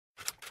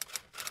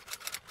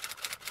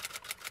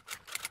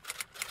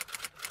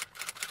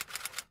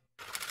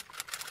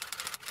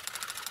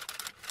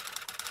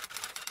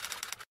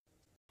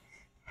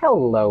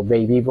Hello,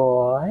 baby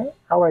boy.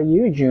 How are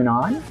you,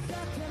 Junon?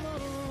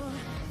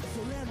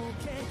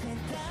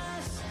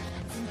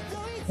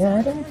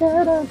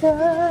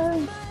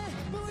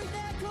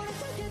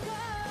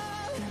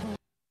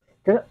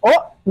 Good.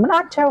 Oh,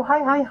 Minato.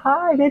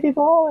 Hi, baby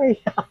boy.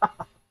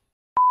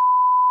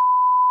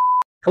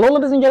 Hello,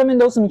 ladies and gentlemen,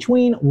 those in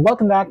between.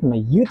 Welcome back to my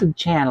YouTube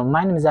channel.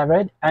 My name is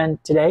Everett, and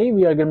today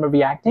we are going to be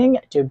reacting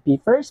to Be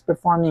First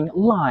performing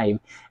live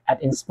at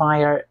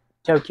Inspire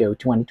Tokyo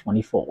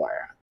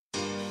 2024.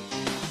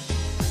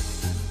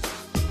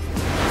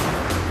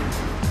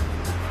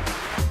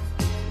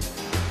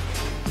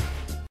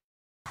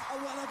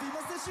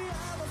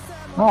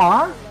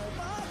 Aww.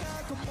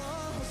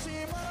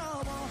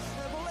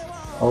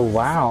 Oh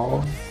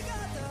wow.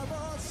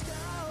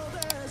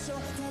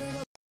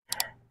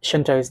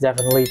 Shinto is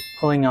definitely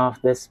pulling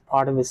off this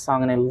part of his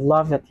song, and I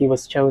love that he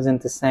was chosen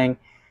to sing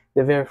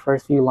the very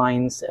first few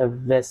lines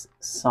of this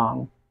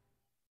song.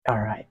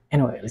 Alright,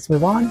 anyway, let's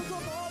move on.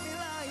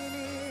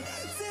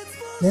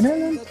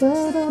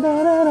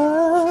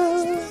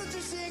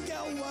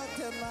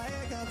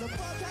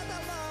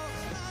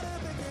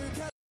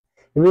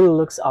 It really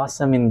looks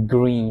awesome in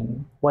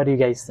green. What do you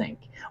guys think?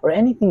 Or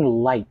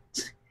anything light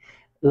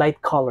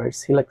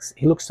colors. He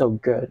looks so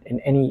good in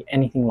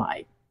anything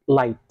light.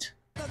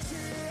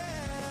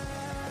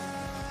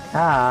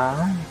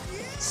 Ah,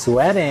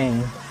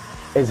 sweating.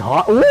 It's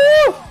hot. Woo!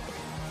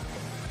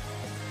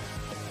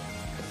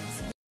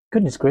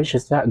 Goodness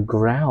gracious, that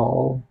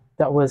growl.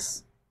 That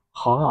was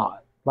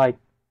hot. Like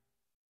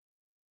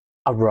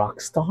a rock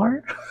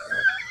star?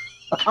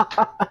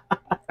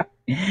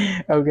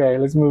 Okay,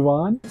 let's move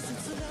on.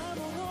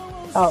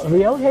 Oh,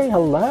 Rio, hey,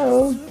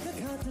 hello.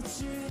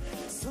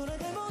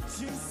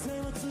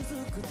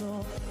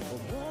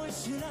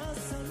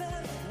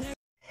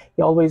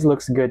 He always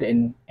looks good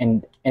in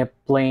a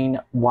plain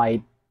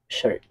white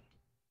shirt.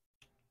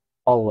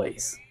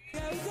 Always.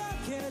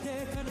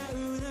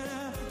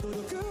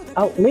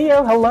 Oh,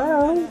 Leo,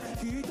 hello.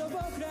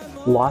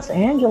 Los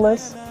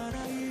Angeles.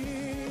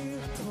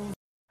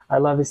 I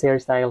love his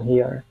hairstyle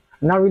here.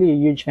 I'm not really a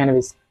huge fan of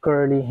his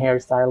curly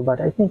hairstyle, but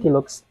I think he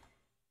looks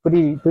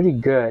pretty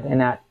good in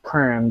that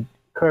permed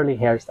curly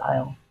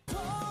hairstyle.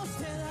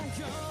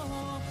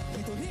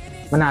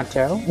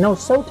 Minato? No,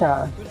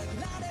 Sota.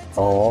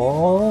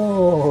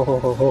 Oh!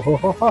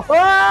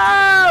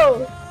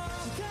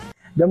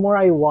 The more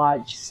I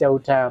watch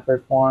Sota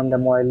perform, the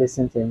more I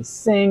listen to him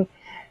sing,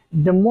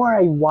 the more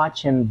I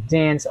watch him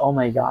dance, oh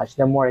my gosh,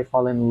 the more I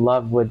fall in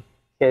love with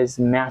his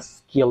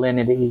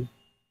masculinity.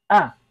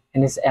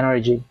 And his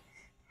energy.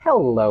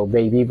 Hello,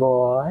 baby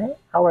boy.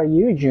 How are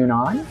you,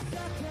 Junon?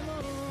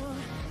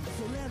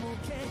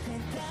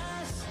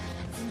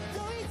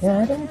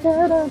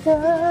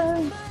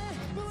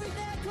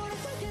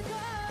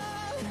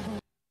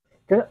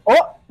 Good.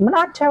 Oh,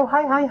 Minato.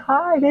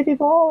 Hi, baby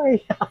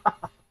boy.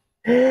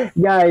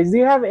 Guys, do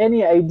you have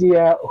any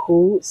idea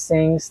who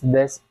sings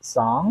this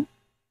song?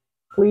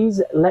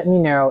 Please let me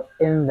know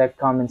in the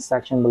comment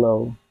section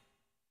below.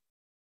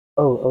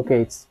 Oh,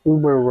 okay, it's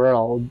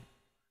Uverworld.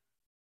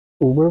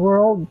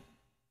 Uverworld?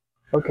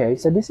 Okay,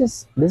 so this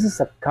is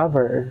a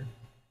cover.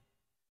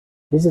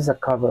 This is a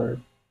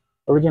cover.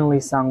 Originally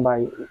sung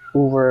by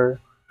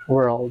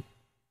Uverworld.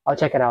 I'll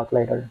check it out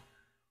later.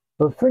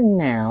 But for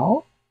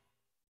now,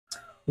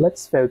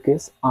 let's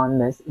focus on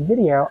this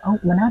video. Oh,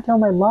 Minato,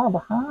 my love,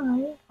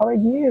 hi. How are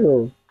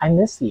you? I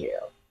miss you.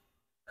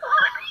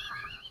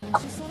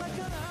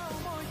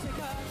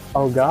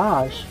 Oh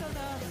gosh.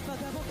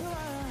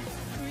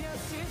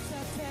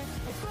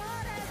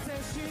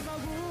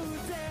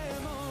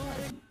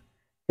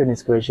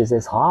 Goodness gracious,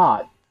 it's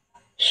hot.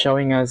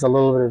 Showing us a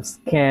little bit of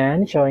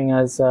skin, showing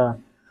us a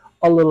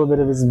little bit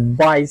of his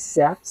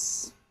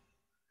biceps.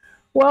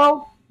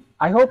 Well,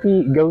 I hope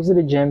he goes to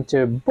the gym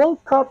to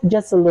bulk up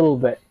just a little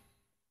bit.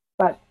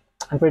 But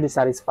I'm pretty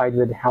satisfied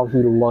with how he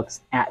looks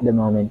at the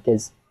moment,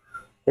 because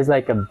he's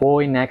like a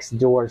boy next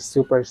door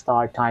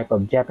superstar type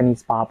of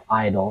Japanese pop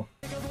idol.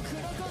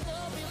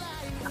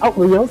 Oh,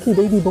 Ryoki,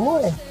 baby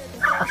boy.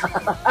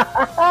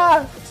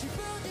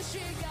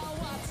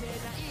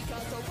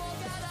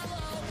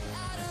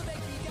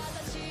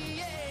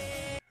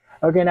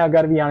 Okay, now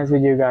gotta be honest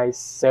with you guys.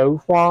 So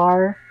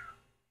far,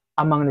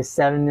 among the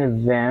 7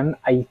 of them,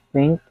 I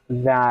think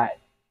that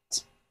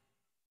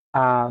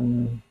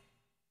Ryoki,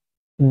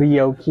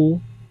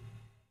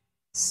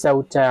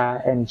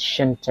 Sota, and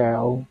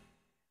Shinto,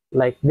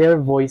 like their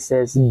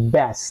voices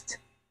best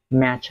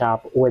match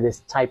up with this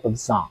type of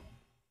song.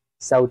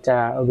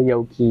 Sota,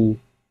 Ryoki,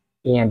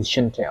 and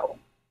Shinto.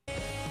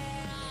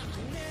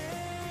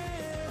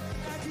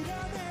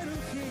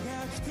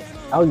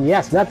 Oh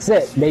yes, that's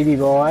it, baby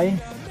boy.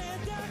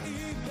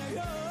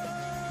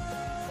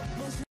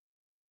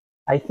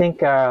 I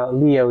think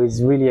Leo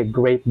is really a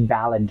great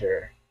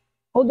ballader,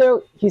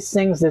 although he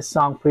sings this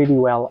song pretty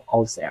well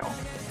also.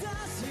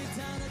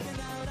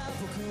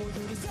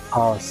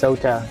 Oh,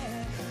 Sota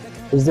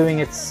is doing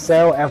it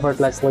so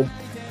effortlessly.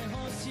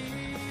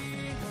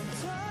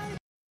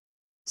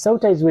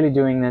 Sota is really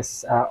doing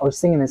this or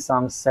singing this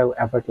song so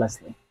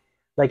effortlessly.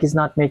 Like he's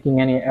not making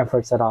any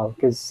efforts at all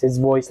because his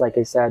voice, like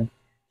I said,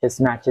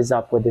 just matches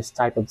up with this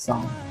type of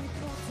song.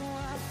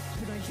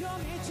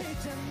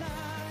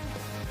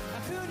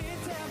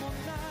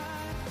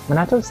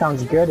 Minato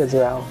sounds good as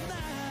well,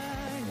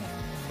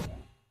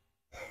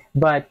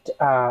 but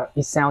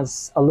he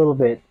sounds a little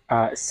bit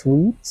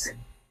sweet.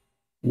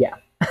 Yeah.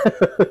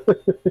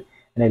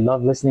 And I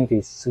love listening to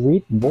his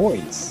sweet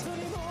voice.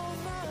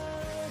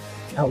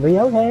 Oh,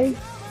 Ryohei.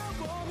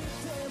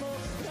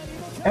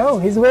 Oh,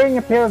 he's wearing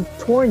a pair of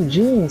torn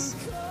jeans.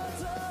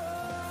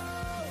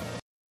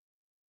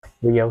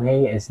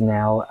 Ryohei is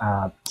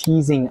now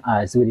teasing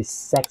us with his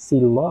sexy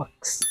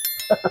looks.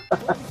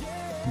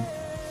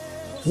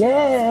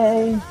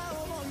 Yay!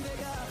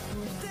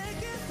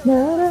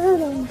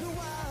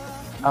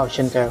 Oh,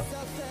 Shinto.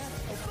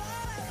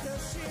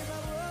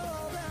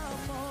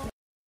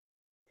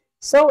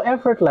 So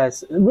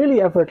effortless,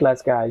 really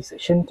effortless, guys.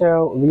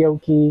 Shinto,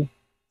 Ryoki,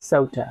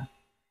 Sota.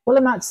 Well,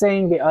 I'm not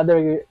saying the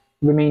other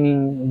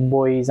remaining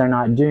boys are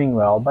not doing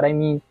well, but I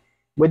mean,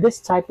 with this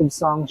type of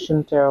song,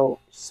 Shinto,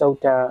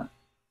 Sota,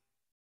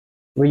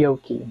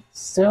 Ryoki,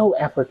 so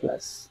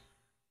effortless.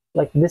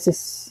 Like this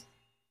is,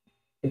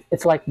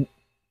 it's like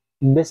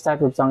this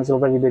type of song has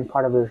already been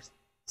part of their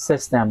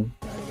system.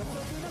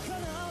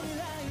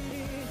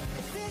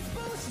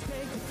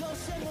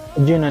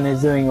 Junon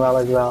is doing well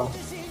as well.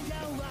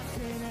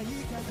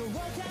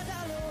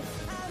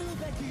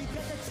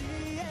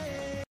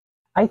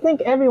 I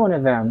think every one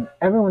of them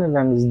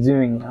is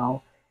doing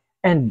well.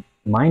 And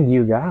mind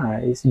you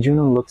guys,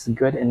 Junon looks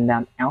good in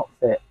that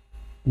outfit.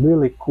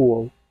 Really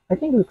cool. I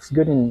think it looks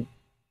good in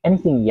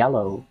anything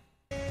yellow.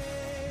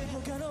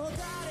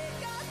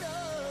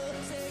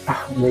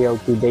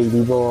 Ryoki,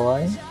 baby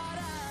boy.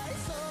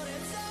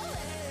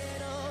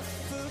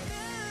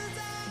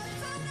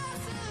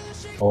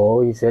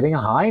 Oh, he's hitting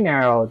a high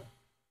note.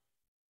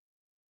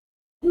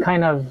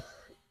 Kind of.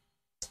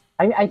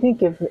 I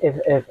think if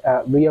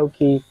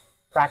Ryoki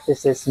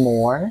practices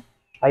more,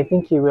 I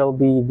think he will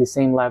be the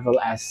same level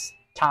as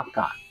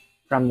Taka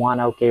from One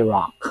OK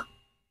Rock,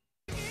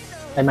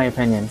 in my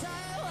opinion.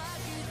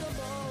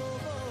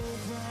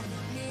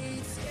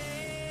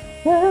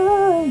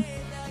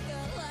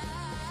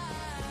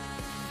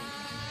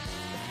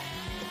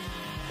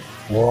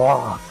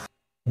 Whoa,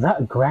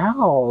 that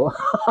growl!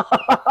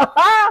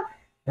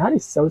 That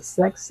is so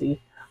sexy.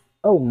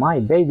 Oh my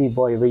baby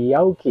boy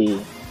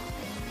Ryoki.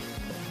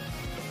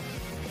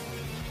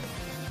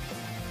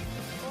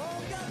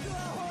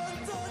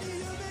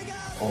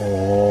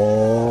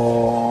 Oh,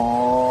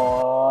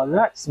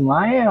 that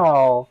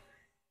smile!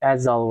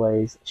 As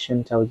always,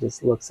 Shinto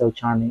just looks so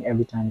charming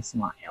every time he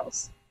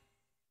smiles.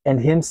 And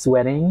him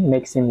sweating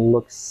makes him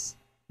look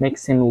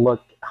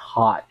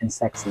hot and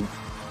sexy.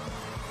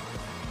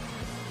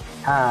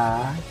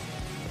 Ah.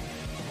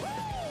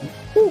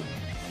 Woo.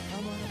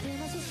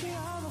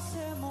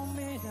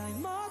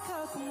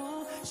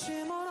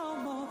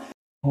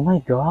 Oh my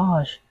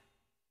gosh.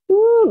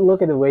 Ooh,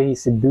 look at the way he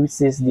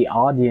seduces the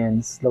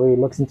audience, the way he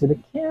looks into the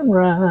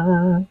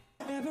camera.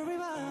 Da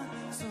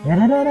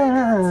 -da -da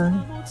 -da.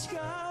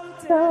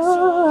 Da.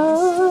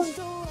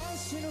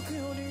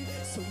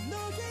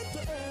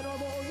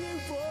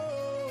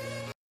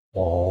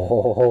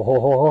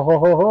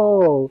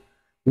 Oh,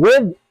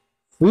 with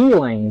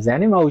feelings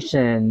and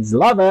emotions,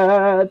 love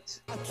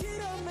it.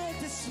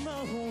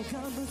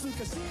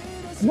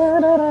 Da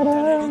 -da -da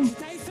 -da.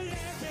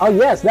 Oh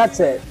yes, that's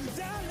it.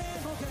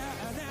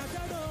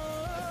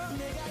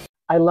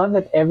 I love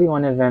that every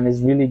one of them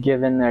is really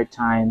given their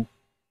time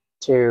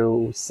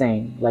to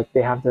sing, like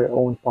they have their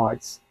own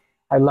parts.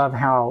 I love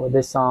how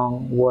this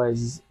song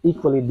was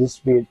equally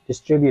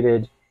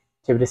distributed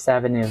to the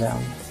 7 of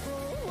them.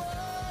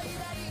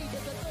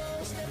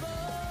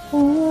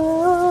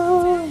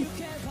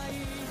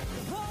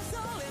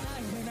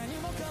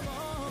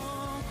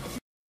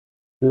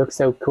 It looks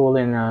so cool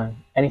in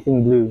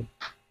anything blue.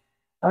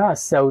 Ah,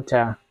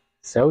 Sota.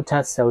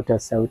 Sota, Sota,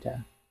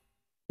 Sota.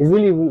 He's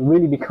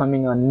really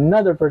becoming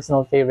another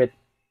personal favorite,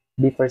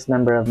 the first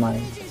member of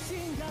mine.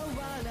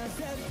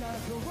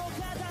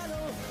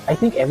 I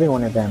think every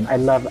one of them. I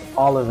love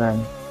all of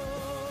them.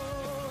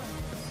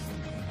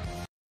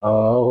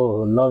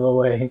 Oh, love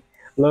away.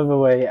 Love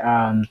away.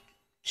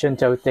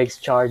 Shinto takes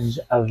charge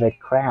of the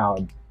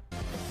crowd.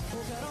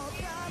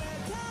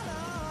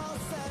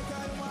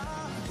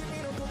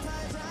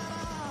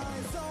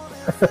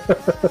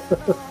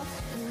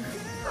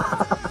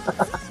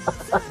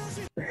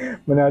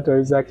 Minato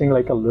is acting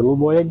like a little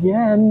boy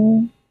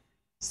again.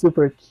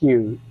 Super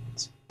cute.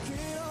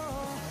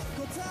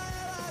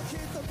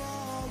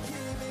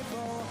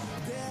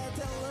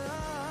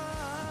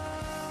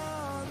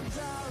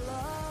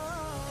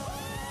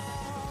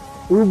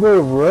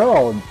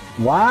 Uverworld.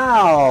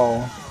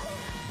 Wow.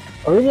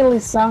 Originally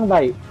sung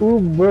by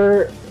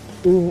Uverworld.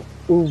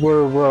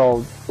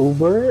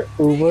 Uber.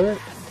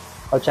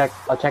 I'll check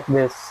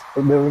the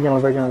original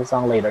version of the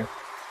song later.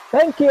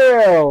 Thank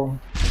you.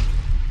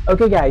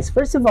 Okay guys,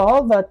 first of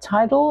all, the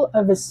title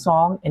of the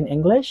song in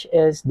English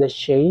is The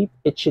Shape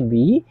It Should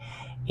Be,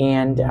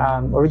 And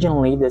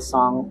originally this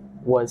song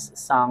was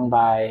sung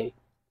by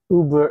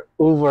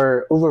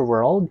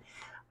Uverworld.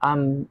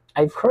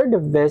 I've heard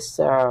of this,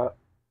 I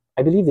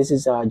believe this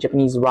is a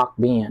Japanese rock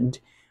band.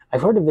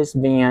 I've heard of this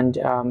band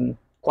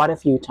quite a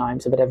few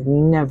times, but I've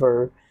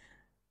never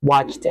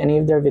watched any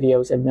of their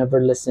videos. I've never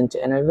listened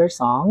to any of their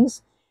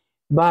songs.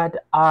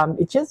 But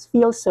it just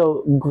feels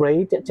so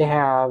great to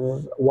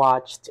have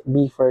watched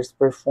Be First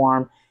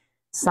perform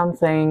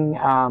something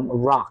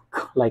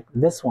rock like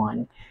this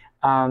one.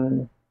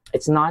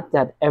 It's not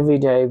that every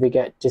day we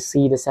get to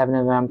see the seven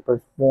of them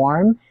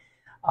perform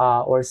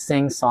or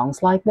sing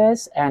songs like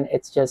this, and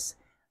it's just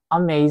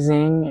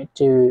amazing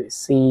to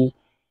see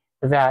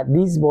that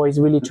these boys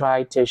really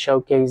try to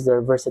showcase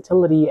their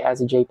versatility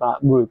as a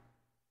J-pop group.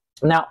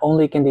 Not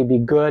only can they be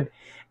good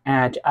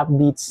at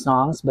upbeat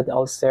songs, but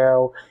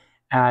also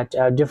at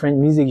different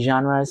music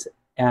genres,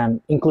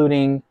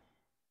 including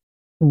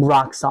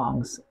rock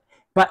songs.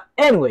 But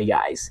anyway,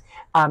 guys,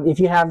 if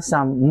you have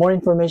some more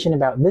information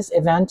about this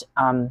event,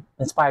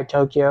 Inspire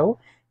Tokyo,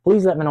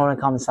 please let me know in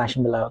the comment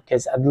section below,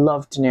 because I'd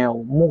love to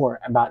know more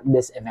about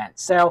this event.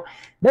 So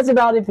that's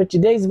about it for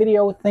today's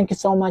video. Thank you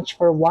so much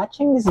for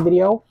watching this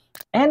video.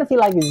 And if you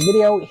like this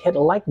video, hit the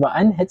like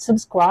button, hit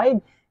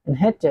subscribe, and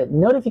hit the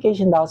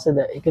notification bell so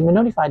that you can be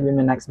notified when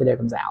the next video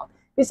comes out.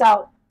 Peace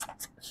out.